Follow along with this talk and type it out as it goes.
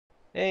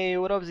Hey,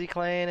 what up,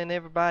 Z-Clan and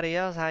everybody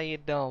else? How you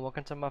doing?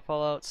 Welcome to my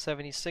Fallout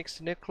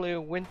 76 Nuclear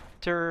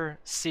Winter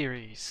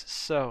series.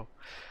 So,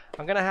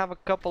 I'm gonna have a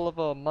couple of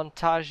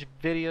montage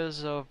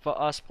videos of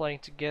us playing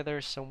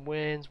together. Some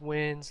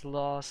wins,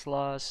 loss.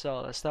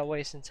 So let's not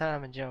wasting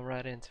time and jump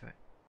right into it.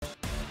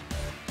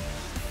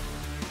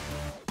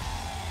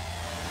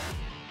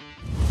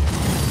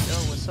 Yo,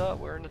 what's up?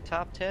 We're in the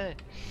top 10.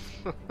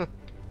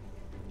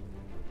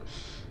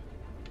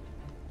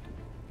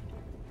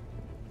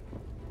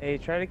 Hey,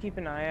 try to keep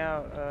an eye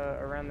out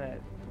around that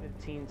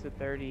 15 to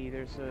 30.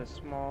 There's a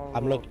small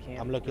I'm little camp.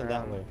 I'm looking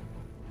that way.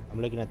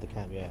 I'm looking at the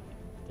camp. Yeah,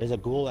 there's a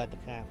ghoul at the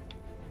camp.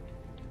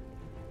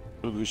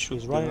 We shoot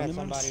He's running the at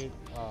animals? somebody.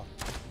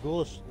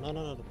 Ghoul's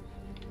no.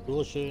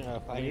 Ghoul's shooting.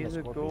 Fighting He's a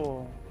a scorpion.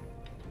 goal.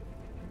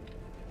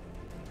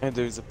 And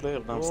there is a player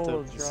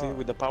downstairs, you see, drop.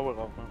 with the power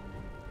armor.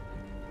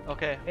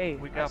 Okay, Hey,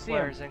 we I got see him.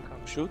 players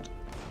incoming. Shoot,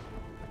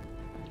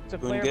 It's a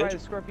To player by engage? the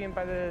scorpion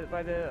by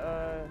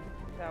the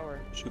tower.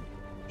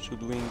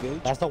 should we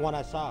engage? That's the one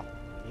I saw.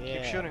 Yeah.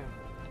 Keep shooting.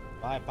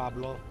 Bye,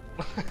 Pablo.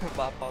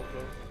 Bye,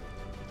 Pablo.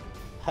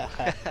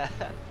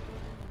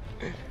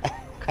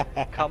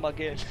 Come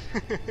again. I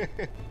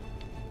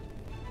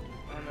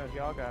don't know if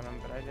y'all got him,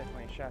 but I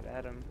definitely shot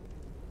at him.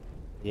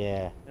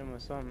 Yeah. Hit him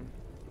with something.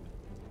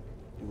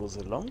 It was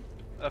alone?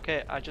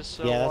 Okay, I just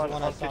saw Yeah, that's one the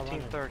one I on saw running.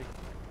 1530.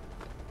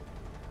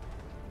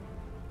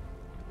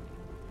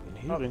 In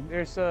here, Oh, him.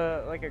 there's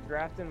like a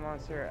Grafton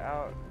monster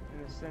out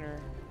in the center.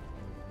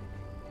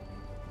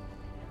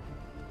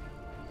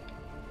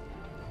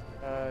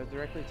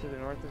 Directly to the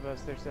north of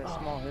us, there's that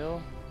small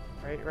hill.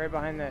 Right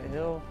behind that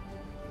hill.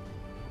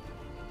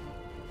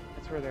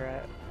 That's where they're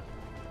at.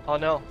 Oh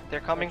no, they're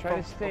coming try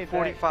from to stay back.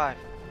 45.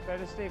 Try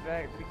to stay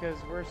back because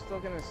we're still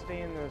gonna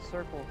stay in the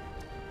circle.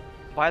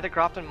 By the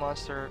Grafton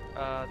monster,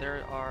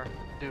 there are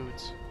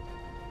dudes.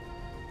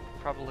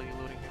 Probably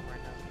looting him right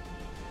now.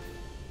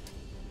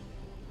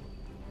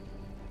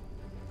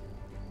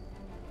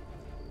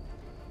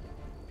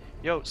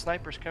 Yo,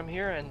 snipers, come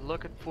here and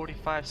look at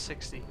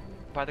 4560.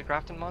 By the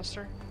Grafton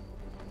monster,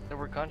 there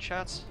were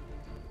gunshots.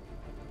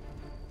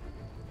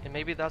 And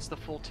maybe that's the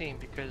full team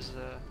because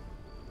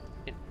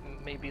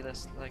maybe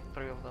there's like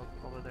 3 of them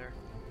over there.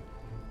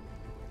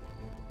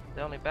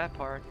 The only bad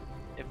part,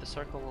 if the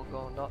circle will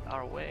go not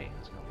our way,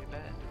 it's gonna be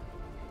bad.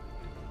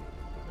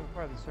 So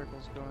far the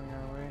circle's going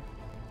our way.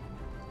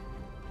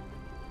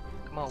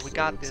 Come on, we So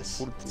got it's a this.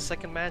 full team.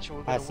 Second match and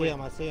we're I gonna see win.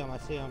 him. I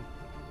see him.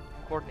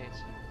 Coordinates.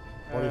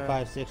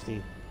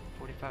 45-60.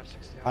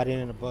 4560. Hiding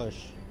in the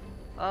bush.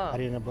 Ah,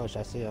 Hiding in the bush.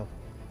 I see him.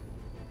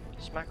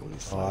 smack him.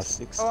 45,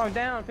 6. Oh, I'm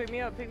down. Pick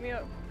me up. Pick me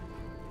up.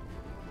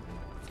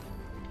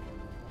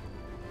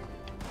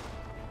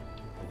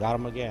 I got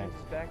him again.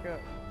 Just back up.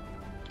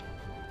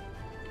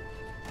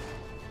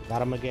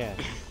 Got him again.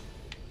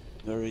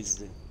 Where is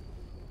the...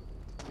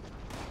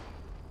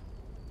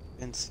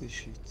 Can't see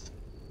shit.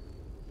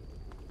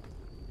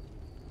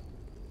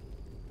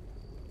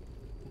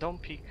 Don't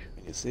peek.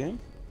 Can you see him?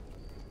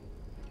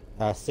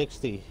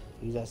 60.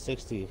 He's at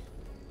 60.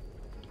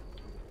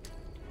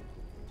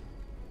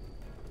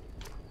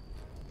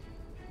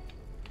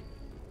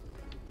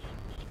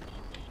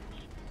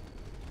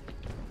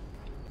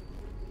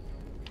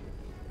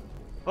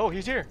 Oh,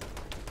 he's here.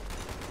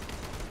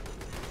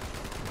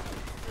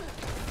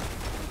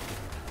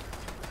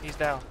 He's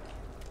down.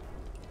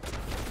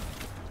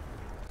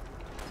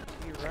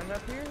 You run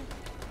up here?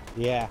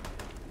 Yeah.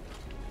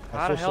 I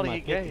How the switched hell to did my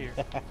he get pick.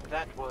 here?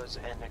 That was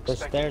an The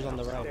expected stairs on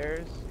the outcome. right.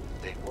 Stairs.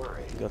 They were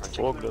a Got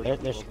particularly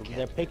fog.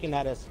 They're picking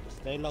at us.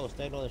 Stay low.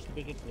 Stay low.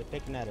 They're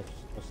picking at us.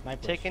 The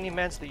snipers. Take any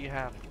meds that you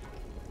have.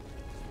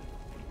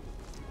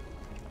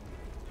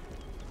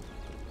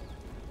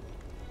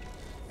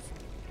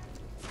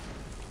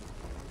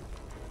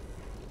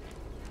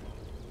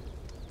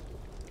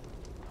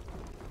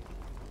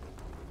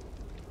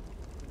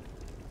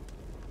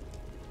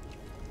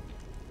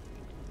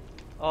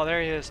 Oh,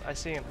 there he is. I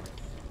see him.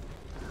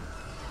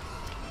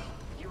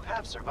 You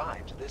have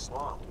survived this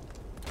long.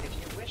 If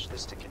you wish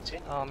this to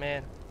continue, Oh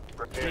man,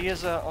 prepare he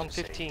is on to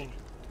save. 15.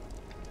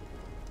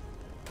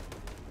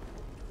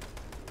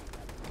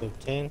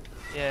 15.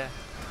 Yeah.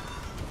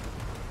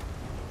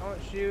 Don't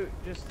shoot.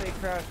 Just stay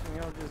crouched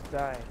and you'll just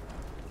die.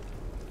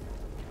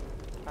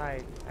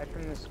 Hide. Hide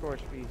from the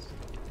scorch beast.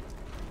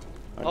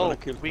 I'm Oh, gonna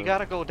kill we her.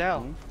 gotta go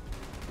down.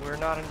 Hmm? We're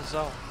not in the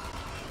zone.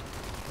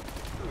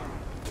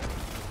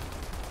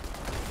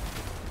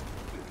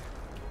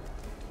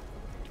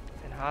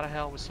 And how the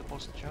hell are we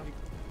supposed to jump?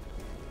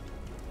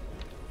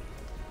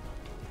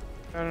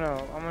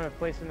 No. I'm gonna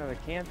place another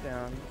camp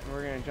down and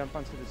we're gonna jump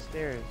onto the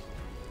stairs.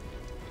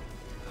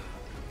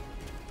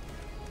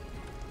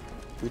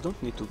 We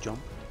don't need to jump.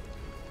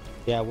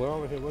 Yeah, we're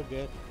over here. We're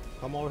good.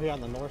 Come over here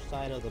on the north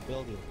side of the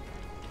building.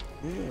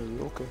 Yeah,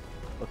 we're okay.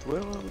 But where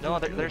are we? No,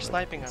 they're going?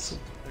 sniping Let's us.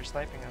 see. They're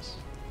sniping us.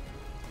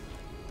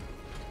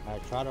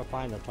 Alright, try to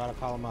find them. Try to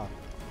call them out.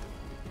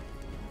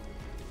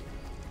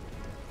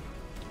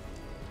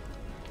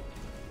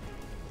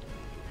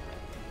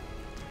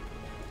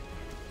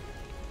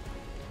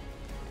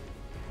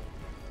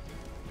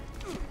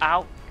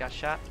 Ow! Got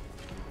shot.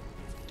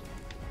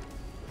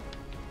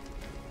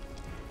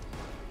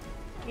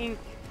 Ink.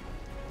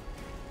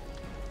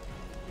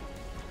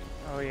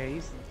 Oh yeah,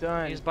 he's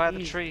done. He's by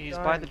the tree. He's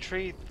by the done.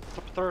 tree.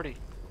 30.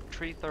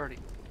 Tree 30.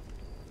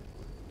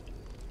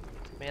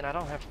 Man, I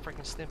don't have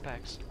freaking stim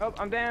packs. Oh,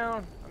 I'm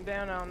down. I'm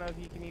down. I don't know if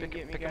you can even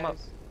get me, pick guys. him up.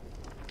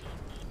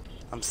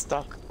 I'm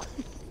stuck.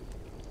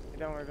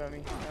 Don't worry about me.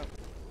 No.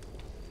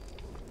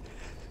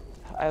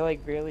 I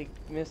like barely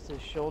missed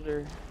his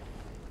shoulder.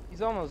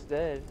 He's almost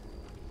dead.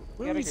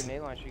 You got a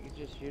grenade launcher, you could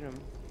just shoot him.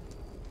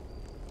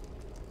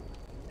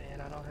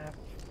 Man, I don't have.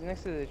 He's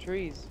next to the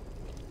trees.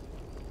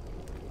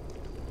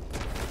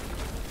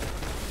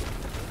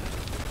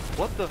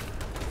 What the?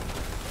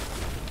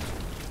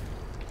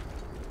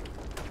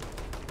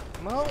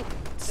 Mo!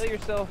 Kill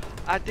yourself.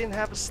 I didn't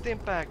have a stim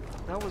pack.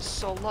 That was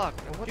so luck.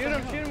 And what Shoot the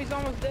him, hell? shoot him, he's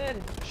almost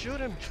dead. Shoot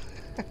him!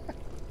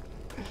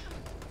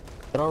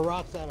 Throw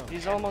rocks at him.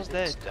 He's almost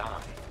dead. Candidates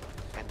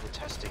die, and the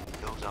testing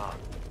goes on.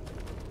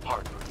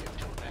 Hard for you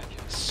to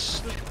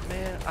imagine.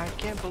 Man, I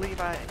can't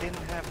believe I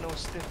didn't have no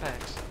stim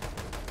packs.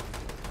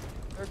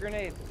 Or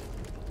grenade.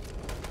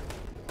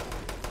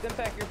 Stim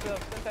pack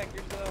yourself, stim pack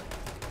yourself.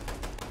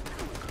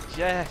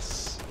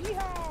 Yes!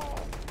 Yeehaw!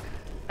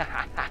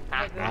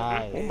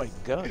 Nice. Oh my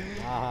god.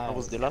 I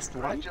was the last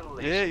one.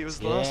 Congratulations. Yeah, he was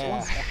the last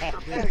one.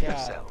 Prepare Good job.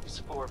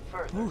 yourselves for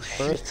further.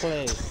 First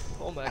place.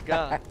 Oh my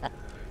god.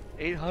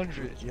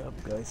 800. Good job,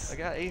 guys. I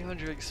got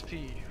 800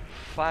 XP.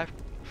 Five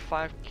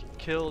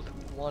killed,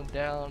 1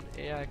 down.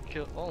 AI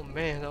killed. Oh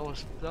man, that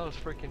was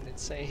freaking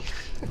insane.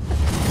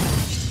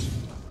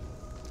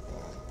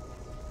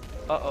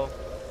 Uh-oh.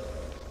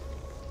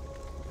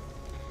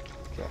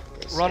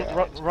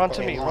 Run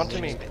to me, run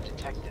to me. Been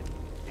detected.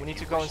 We If need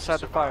to you go wish inside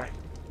the fire. survive,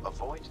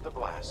 Avoid the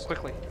blast.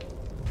 Quickly.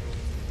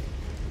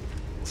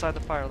 Inside the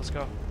fire, let's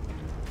go.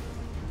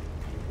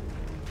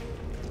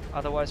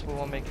 Otherwise we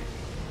won't make it.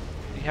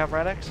 Do you have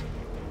Rad-X?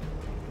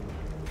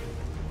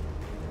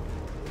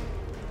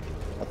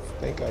 I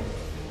think I.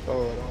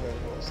 Oh, I don't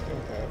have no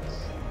stim packs.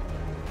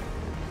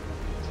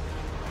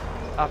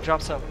 I've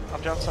dropped some.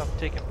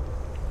 Take him.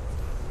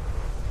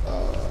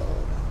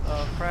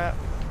 Oh crap.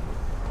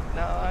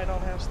 No, I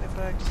don't have stim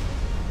packs.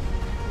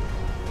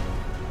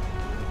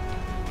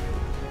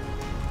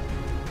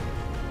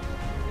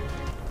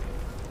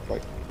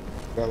 Like,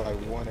 got like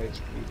 1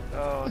 HP.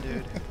 Oh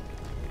dude.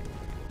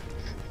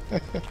 I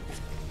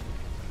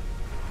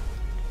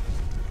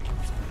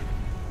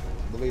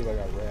believe I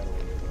got rattled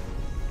with it.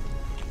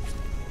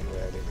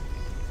 Ratted.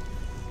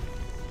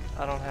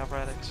 I don't have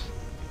Rad-X.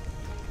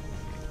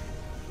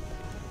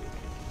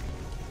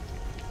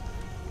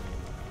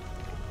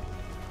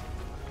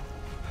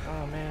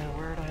 Oh man,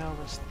 where the hell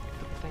this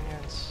the thing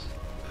is?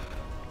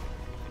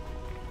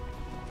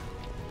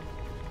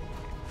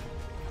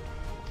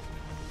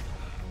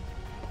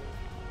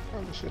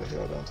 Probably should have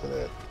held on to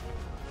that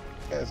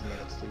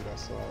hazmat suit I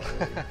saw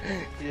earlier.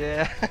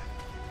 Yeah.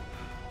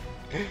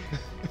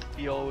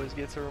 You always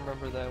get to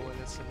remember that when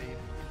it's a need.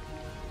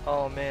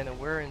 Oh man, and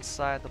we're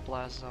inside the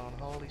blast zone.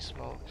 Holy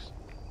smokes.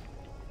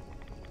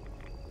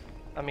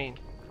 I mean,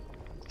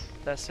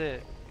 that's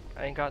it.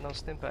 I ain't got no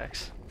stim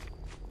packs.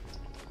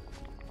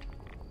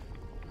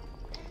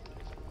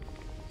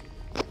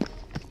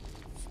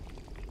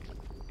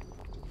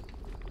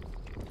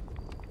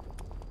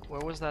 Where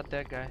was that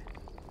dead guy?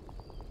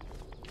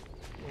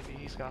 Maybe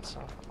he's got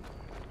some.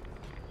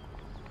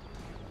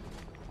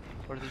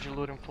 Or did you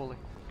loot him fully?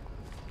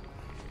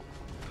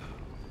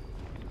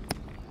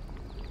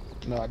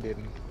 No, I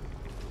didn't.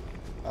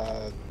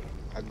 I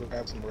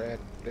grabbed some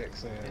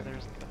Rad-X and Yeah,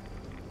 there's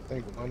I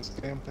think 1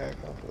 stim pack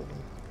off of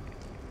them.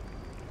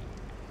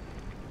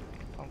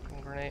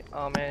 pumpkin grenade.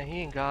 Oh man,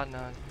 he ain't got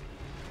none.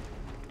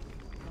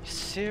 You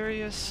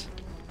serious?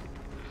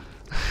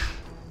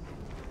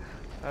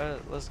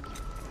 Alright, let's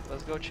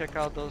go check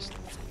out those.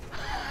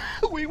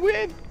 We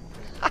win!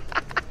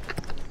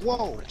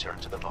 Whoa! Return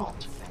to the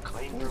vault and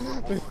claim your What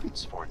happened?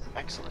 rewards for an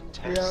excellent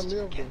We test.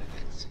 outlived them.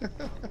 Candidates.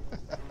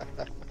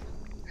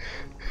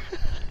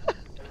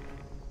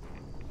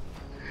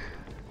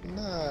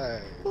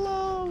 Nice.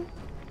 Hello.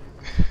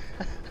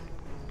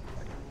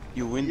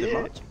 You win the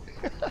Yeah. match?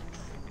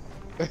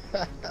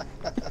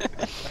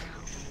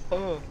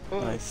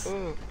 Nice.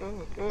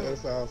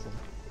 That's awesome.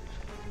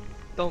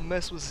 Don't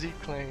mess with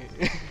Z-Clan.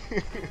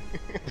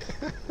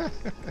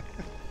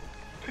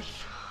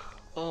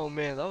 Oh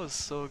man, that was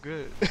so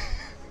good.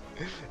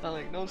 I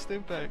like no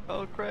stim pack.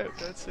 Oh crap,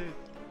 that's it.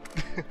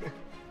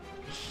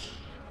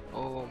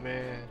 Oh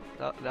man,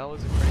 that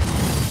was great.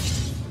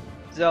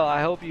 So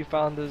I hope you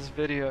found this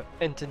video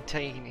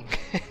entertaining.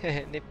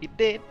 And if you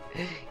did,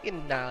 you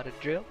know the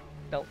drill.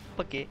 Don't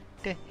forget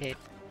to hit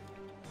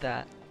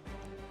that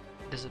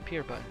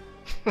disappear button.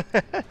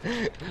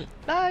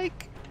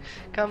 Like,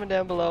 comment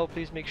down below.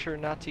 Please make sure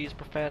not to use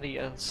profanity,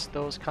 as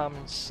those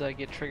comments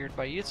get triggered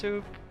by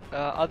YouTube.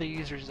 Other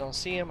users don't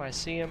see them. I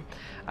see them.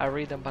 I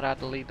read them, but I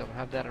delete them.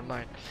 Have that in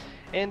mind.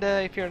 And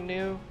if you're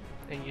new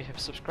and you have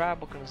subscribed,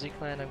 welcome to Z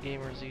Clan. I'm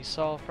Gamer Z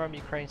Sol from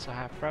Ukraine, so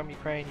hi from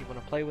Ukraine. You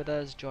want to play with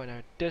us, join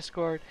our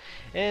Discord.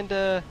 And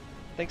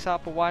thanks all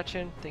for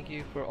watching. Thank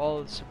you for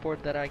all the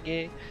support that I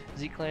get.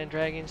 Z Clan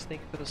Dragons,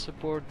 thank you for the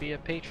support via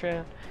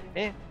Patreon.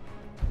 And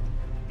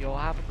you all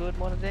have a good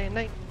one day and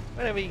night,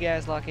 whenever you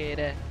guys lock it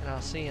at, and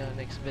I'll see you in the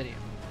next video.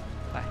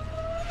 Bye.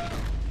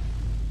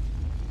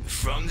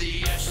 From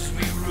the ashes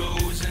we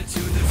rose, into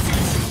the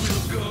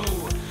future we'll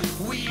go.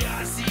 We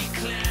are Z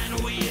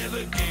Clan, we have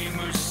a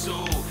gamer's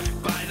soul.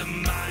 By the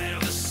might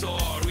of the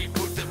sword, we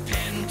put the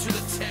pen to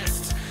the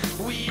test.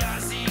 We are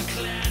Z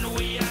Clan,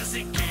 we are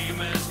Z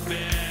gamers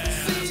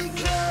best. Z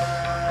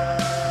Clan,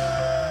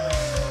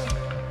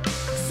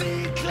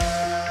 Z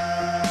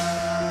Clan.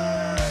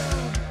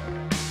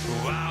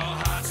 Our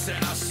hearts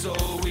and our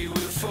soul, we will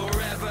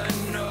forever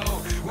know.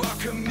 Our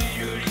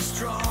community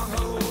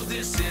stronghold,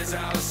 this is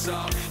our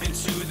song.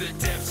 Into the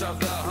depths of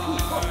the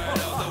heart.